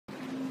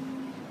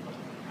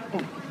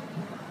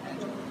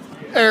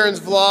Aaron's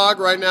vlog.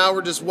 Right now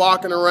we're just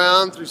walking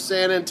around through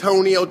San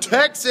Antonio,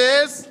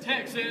 Texas.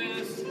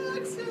 Texas.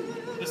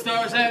 The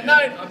stars at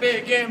night are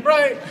big and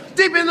bright.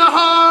 Deep in the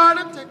heart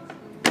of Texas.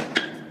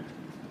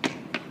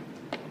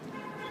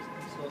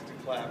 Supposed to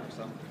clap or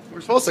something.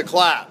 We're supposed to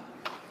clap.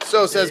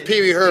 So says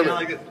Pee Wee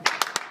Herman.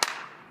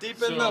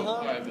 Deep in the heart.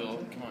 All right,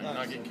 Bill, come on, you're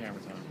not getting camera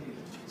time.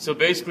 So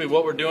basically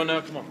what we're doing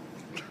now, come on.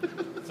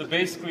 So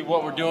basically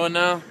what we're doing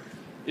now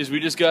is we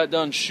just got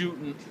done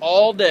shooting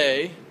all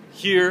day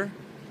here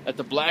at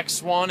the Black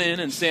Swan Inn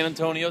in San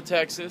Antonio,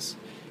 Texas.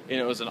 And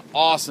it was an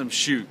awesome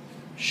shoot.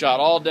 Shot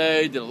all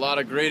day, did a lot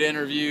of great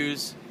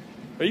interviews.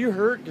 Are you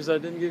hurt because I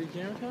didn't give you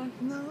camera time?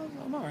 No,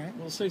 I'm all right.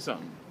 Well, say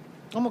something.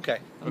 I'm okay.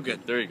 Okay,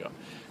 there you go.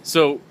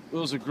 So it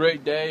was a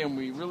great day, and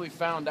we really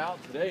found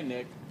out today,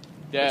 Nick,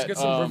 that Let's get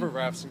some river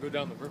rafts and go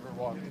down the river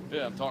walk.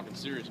 yeah, I'm talking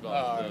serious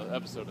about the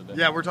episode today.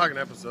 Yeah, we're talking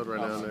episode right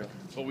now, Nick.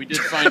 But we did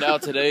find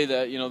out today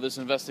that, you know, this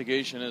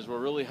investigation is we're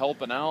really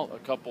helping out a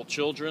couple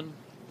children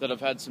that have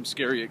had some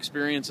scary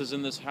experiences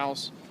in this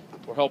house.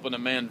 We're helping a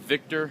man,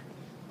 Victor,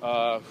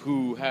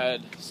 who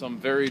had some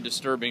very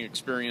disturbing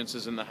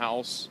experiences in the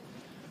house.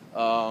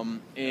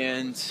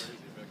 And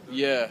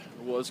yeah, it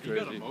was He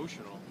crazy. got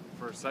emotional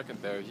for a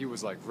second there. He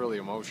was like really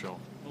emotional.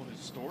 Well, his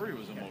story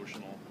was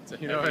emotional.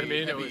 You know what I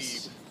mean? It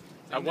was.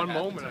 At one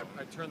moment,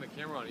 I turned the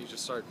camera on and he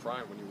just started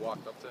crying when you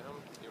walked up to him.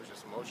 He was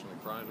just emotionally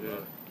crying about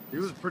it. He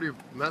was pretty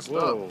messed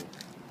Whoa. up.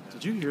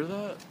 Did you hear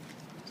that?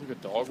 It's like a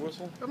dog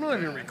whistle. I'm not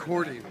even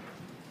recording.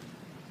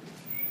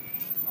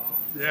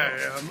 Yeah,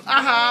 yeah.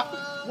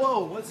 Aha!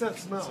 Whoa, what's that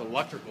It's smell?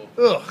 electrical.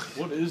 Ugh.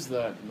 What is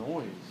that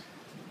noise?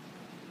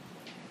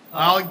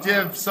 I'll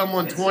give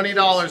someone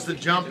 $20 to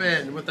jump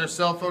in with their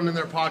cell phone in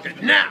their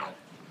pocket now.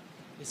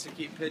 It's to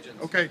keep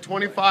pigeons. Okay,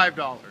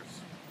 $25.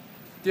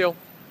 Deal.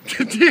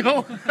 Good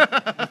deal.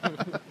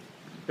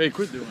 Hey,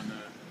 quit doing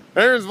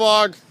that. Aaron's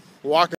vlog. Walking.